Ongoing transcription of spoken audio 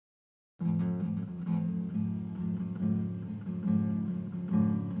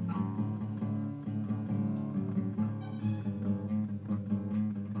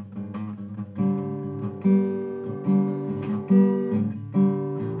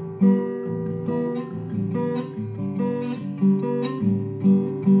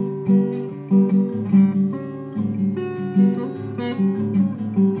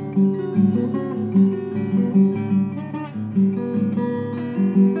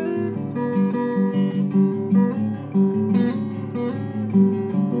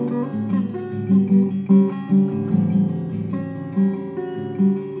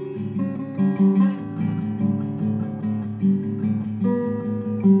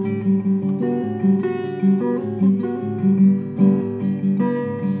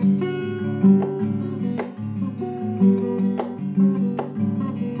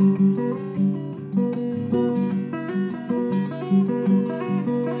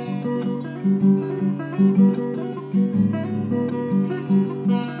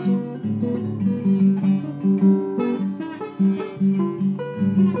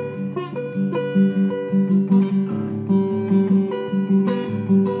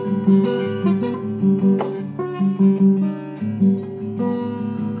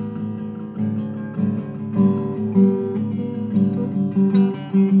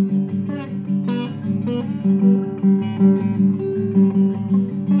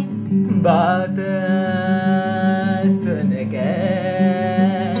बात सुन के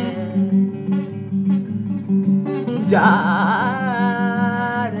जा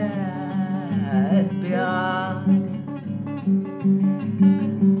रे पिया,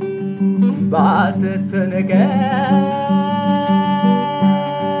 बात सुन के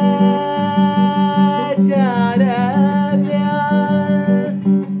जा रे पिया,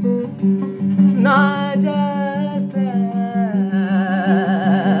 ना जैसे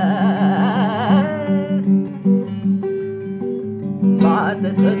बात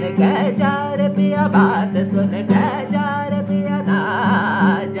सुन के जा रे पिया, बात सुन के जा रे पिया, ना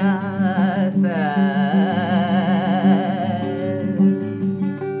जैसे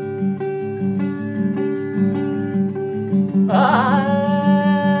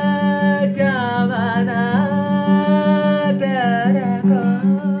जमाना तेरे को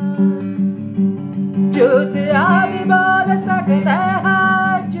चुतिया भी बोल सकते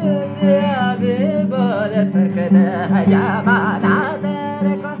हैं, चुतिया भी बोल सकते हैं जमाना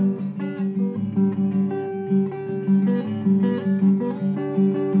तेरे को।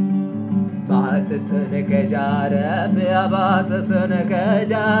 बात सुन के जा रे पिया, बात सुन के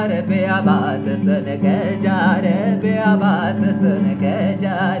जा रे पिया, बात सुन के जा रे पिया, बात सुन के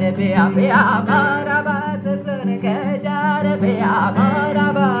जा रे पिया, पिया मारा बात सुन के जा रे पिया, मारा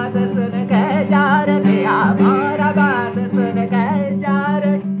बात सुन के जा रे पिया, मारा बात सुन के जा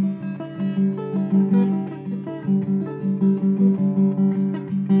रे।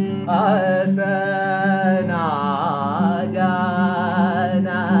 ऐसा ना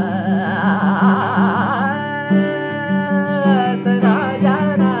जाना, सना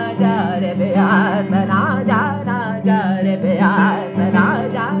जाना जा रे पिया, सना जाना जा रे पिया, सना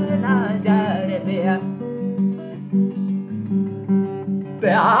जाना जा रे पिया।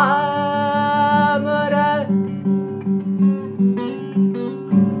 प्यार मेरा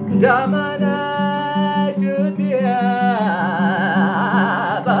जमाना चुतिया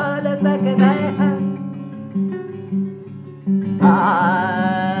बोल सकते हैं,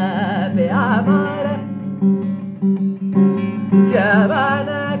 प्यार मेरा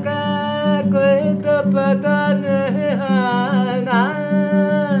जमाना का कोई तो पता नहीं है ना,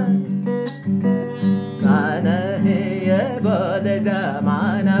 नहीं ये बोल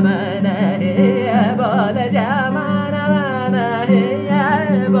जमाना में नहीं, ये बोल जमाना में नहीं, ये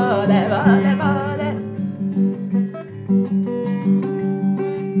बोले बोले बोले।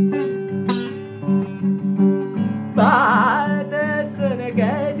 बात सुन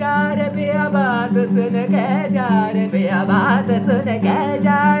के जा रे पिया, बात सुन के जा रे पिया, बात सुन के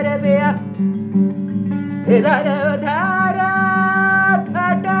जा रे पिया, इधर उधर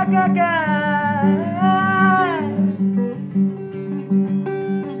भटक के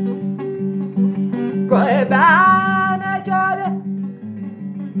कोई बान चले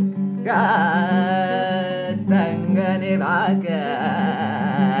का संग निभा के,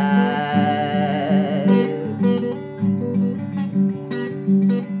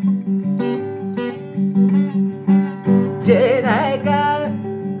 जीने का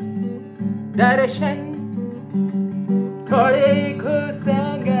दर्शन थोड़ी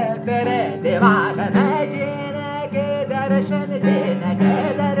घुसेंगे तेरे दिमाग में, जीने के दर्शन, जीने के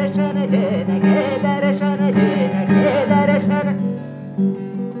दर्शन, जीने के दर्शन, जीने के दर्शन।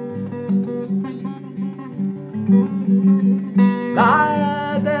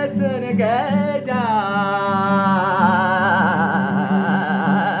 बात सुन के जा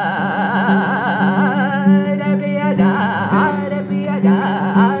रे पिया, जा रे पिया, जा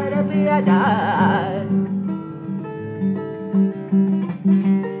रे पिया, जा।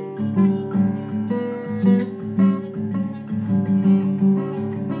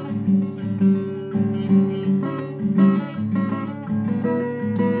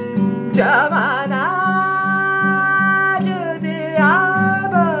 जमाना जुदिया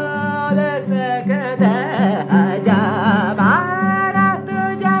बोल सकते हैं, जमाना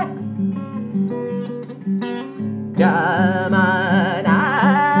तुझे, जमाना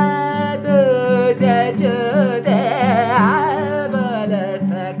तुझे जुदिया बोल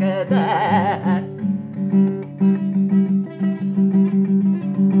सकते हैं।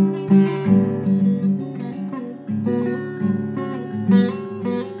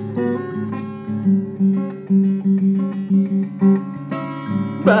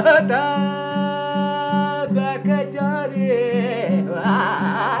 बता बकचोरी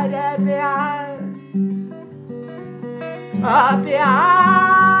वारे प्यार, प्यार प्यार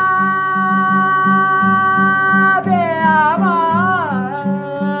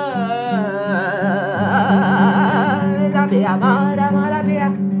पिया, मारा मारा पिया,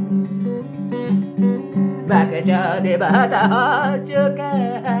 बकचोरी बता हो चुके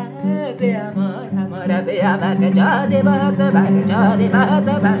हैं Piya Bakajadi Baat Bakajadi Baat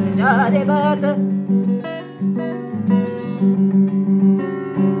Bakajadi Baat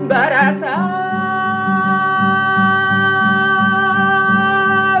Barasa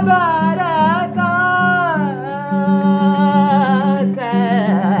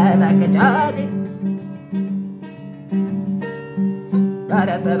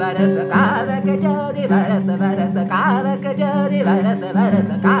Barasa Bakajadi Barasa Barasa Kavakajadi Barasa Barasa Kavakajadi Barasa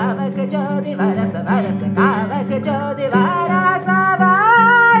Barasa Kavakajadi Barasa Barasa Kavakajadi Barasa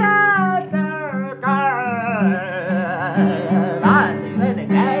Barasa Kavakajadi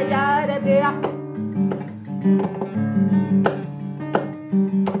Sunke Piya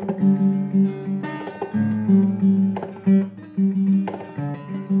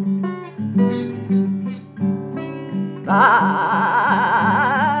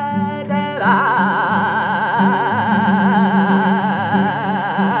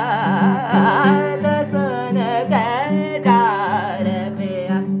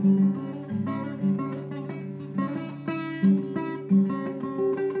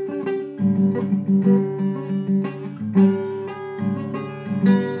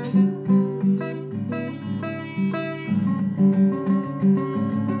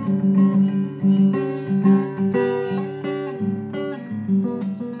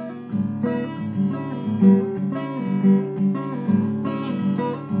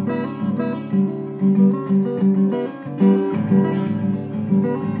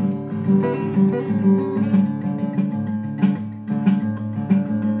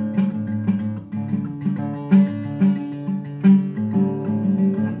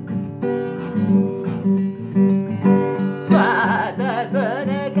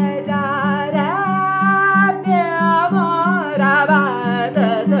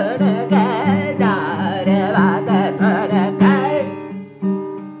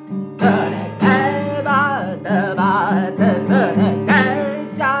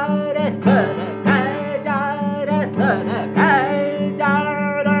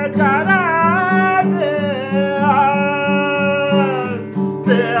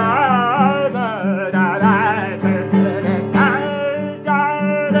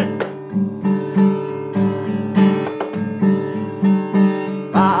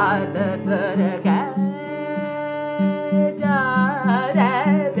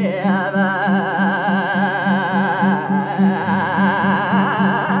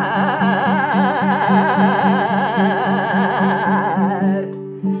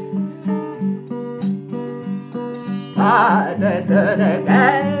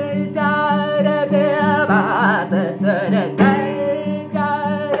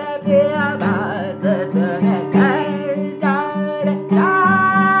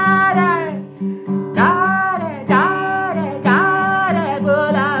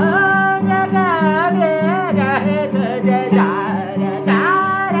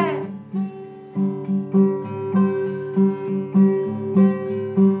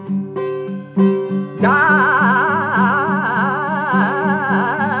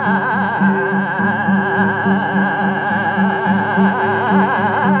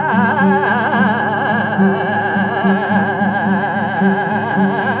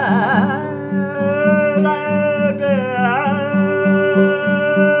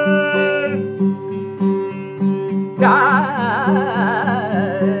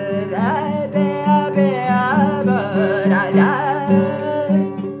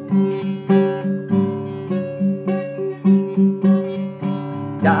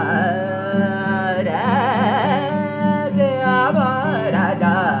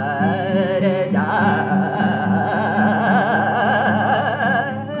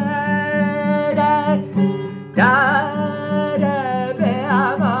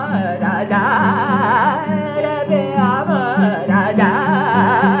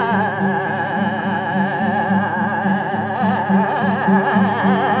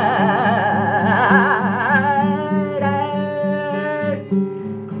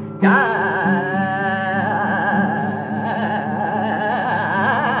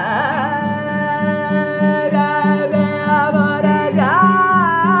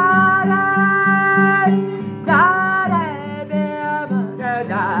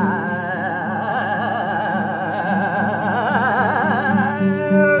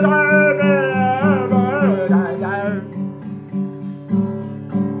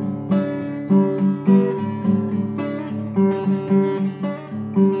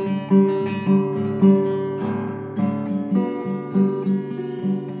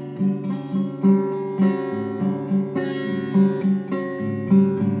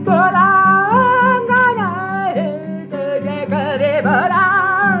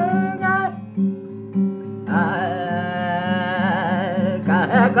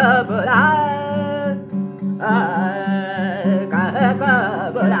kabula,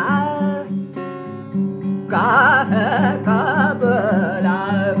 kabula, kabula,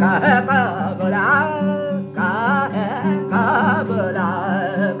 kabula,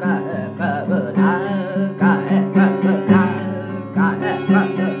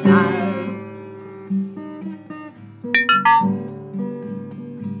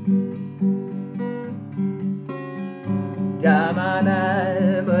 Jamana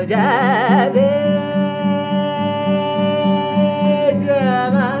mujabe,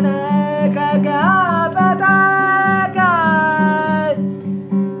 jamana kakabata,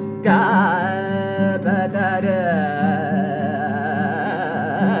 kabata,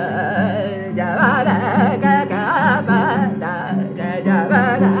 jamana kakabata,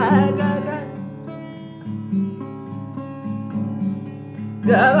 jamana kakabata,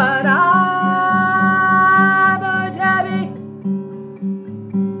 jamana.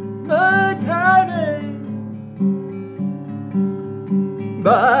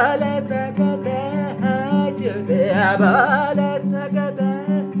 Bale sakate jude bale sakate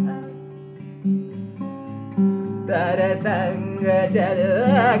tere sang chalu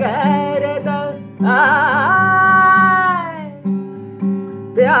gare to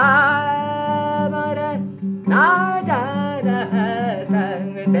pyamara na jana sang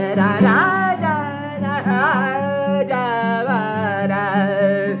tera na jana javara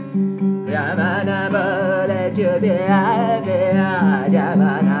pyamana bale jude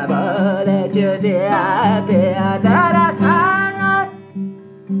Jamana bole jude Piya tera sang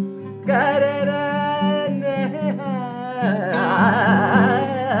karane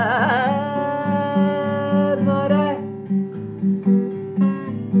more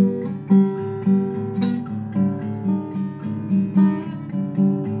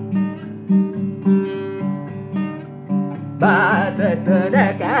Baat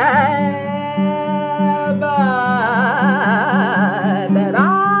Sunke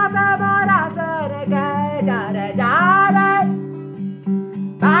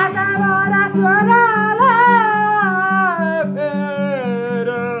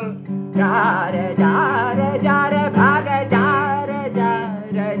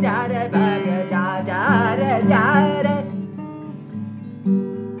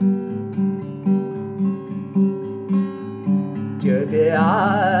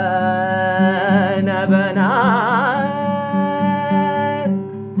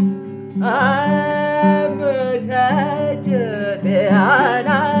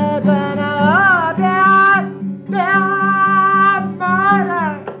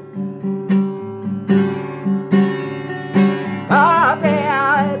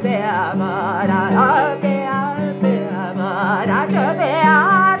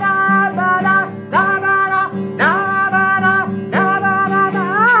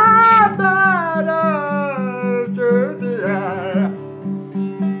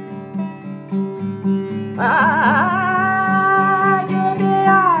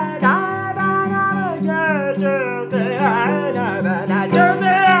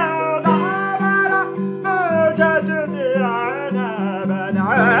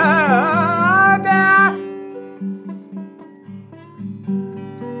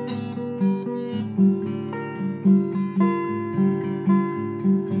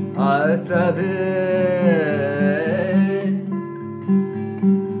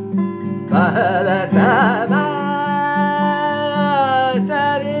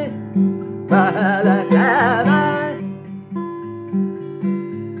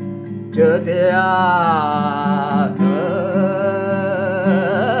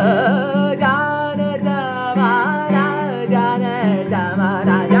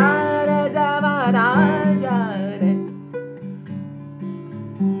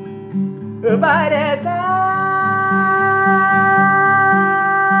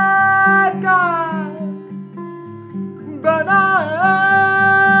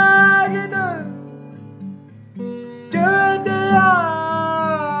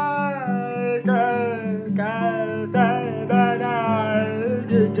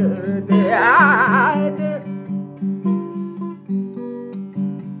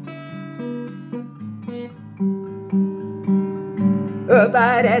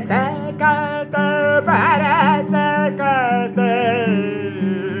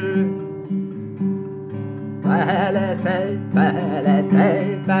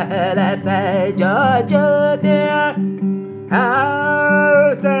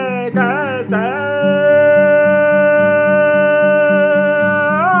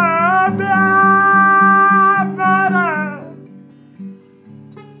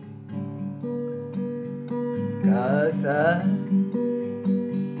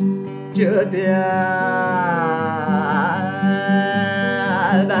Judia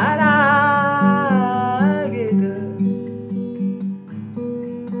Baragita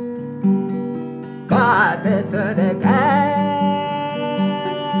Baat Sunke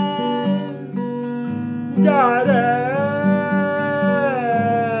Jare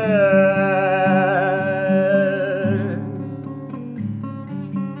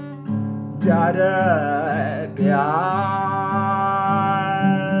Jare Piya